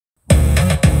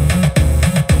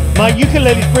My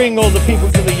ukulele's bringing all the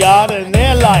people to the yard and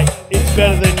they're like, it's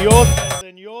better than yours, better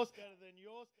than yours, better than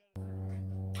yours.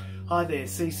 Hi there,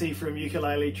 CC from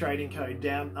Ukulele Trading Co.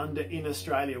 Downunder in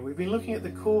Australia. We've been looking at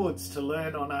the chords to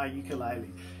learn on our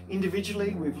ukulele.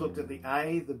 Individually, we've looked at the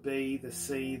A, the B, the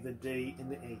C, the D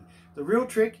and the E. The real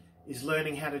trick is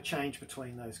learning how to change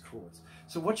between those chords.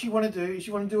 So what you want to do is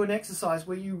you want to do an exercise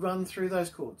where you run through those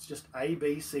chords, just A,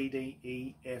 B, C, D,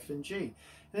 E, F and G.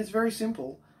 And it's very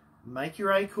simple. Make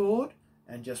your A chord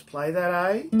and just play that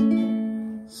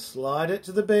A, slide it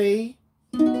to the B,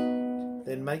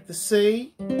 then make the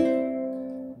C,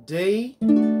 D,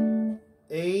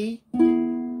 E,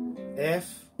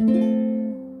 F,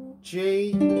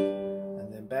 G,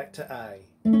 and then back to A.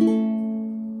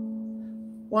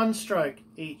 One stroke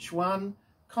each one,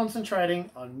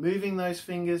 concentrating on moving those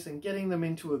fingers and getting them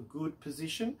into a good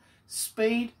position.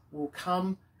 Speed will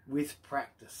come with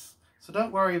practice. So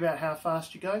don't worry about how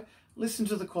fast you go. Listen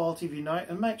to the quality of your note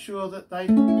and make sure that they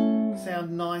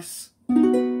sound nice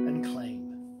and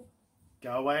clean.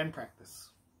 Go away and practice.